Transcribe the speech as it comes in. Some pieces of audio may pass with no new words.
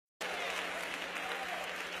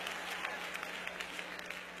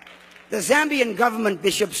The Zambian government,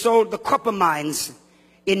 Bishop, sold the copper mines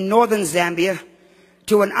in northern Zambia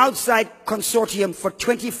to an outside consortium for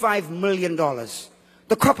 $25 million.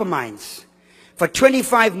 The copper mines for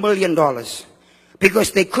 $25 million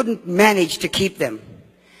because they couldn't manage to keep them.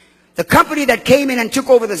 The company that came in and took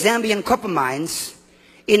over the Zambian copper mines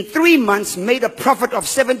in 3 months made a profit of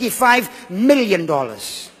 $75 million.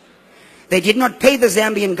 They did not pay the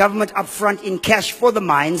Zambian government up front in cash for the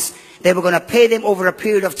mines. They were going to pay them over a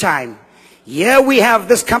period of time. Here we have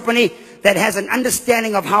this company that has an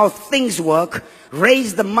understanding of how things work,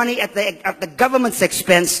 raised the money at the government's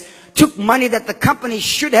expense, took money that the company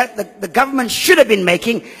should have, the government should have been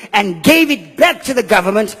making, and gave it back to the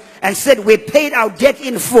government and said, we paid our debt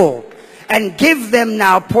in full, and give them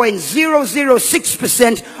now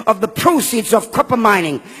 0.006% of the proceeds of copper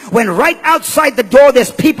mining. When right outside the door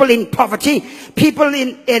there's people in poverty, people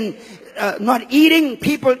not eating,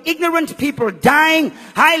 people ignorant, people dying,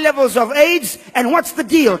 high levels of AIDS. And what's the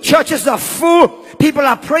deal? Churches are full, people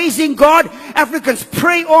are praising God, Africans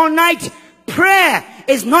pray all night. Prayer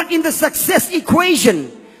is not in the success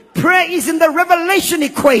equation. Prayer is in the revelation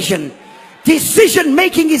equation. Decision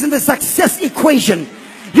making is in the success equation.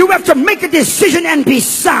 You have to make a decision and be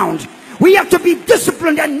sound. We have to be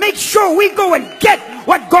disciplined and make sure we go and get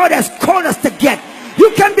what God has called us to get. You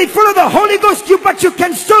can be full of the Holy Ghost, but you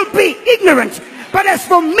can still be ignorant. But as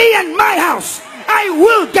for me and my house, I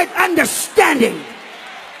will get understanding.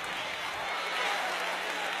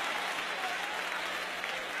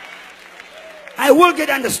 I will get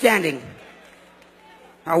understanding.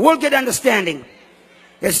 I will get understanding.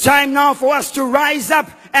 It's time now for us to rise up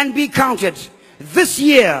and be counted. This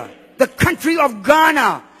year, the country of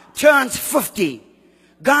Ghana turns 50.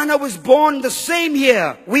 Ghana was born the same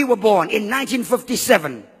year we were born, in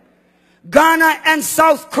 1957. Ghana and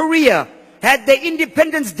South Korea had their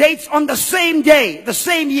independence dates on the same day, the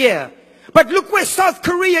same year. But look where South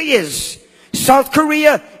Korea is. South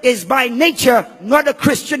Korea is by nature not a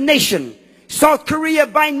Christian nation. South Korea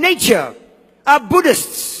by nature are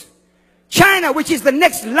Buddhists. China, which is the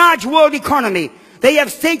next large world economy, they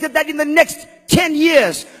have stated that in the next 10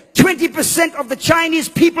 years, 20% of the Chinese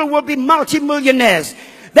people will be multimillionaires.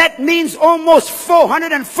 That means almost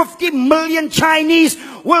 450 million Chinese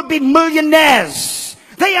will be millionaires.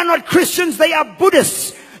 They are not Christians, they are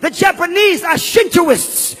Buddhists. The Japanese are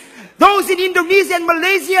Shintoists. Those in Indonesia and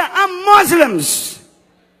Malaysia are Muslims.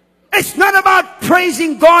 It's not about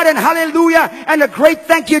praising God and hallelujah and a great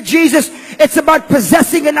thank you, Jesus. It's about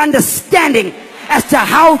possessing an understanding as to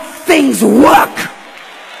how things work.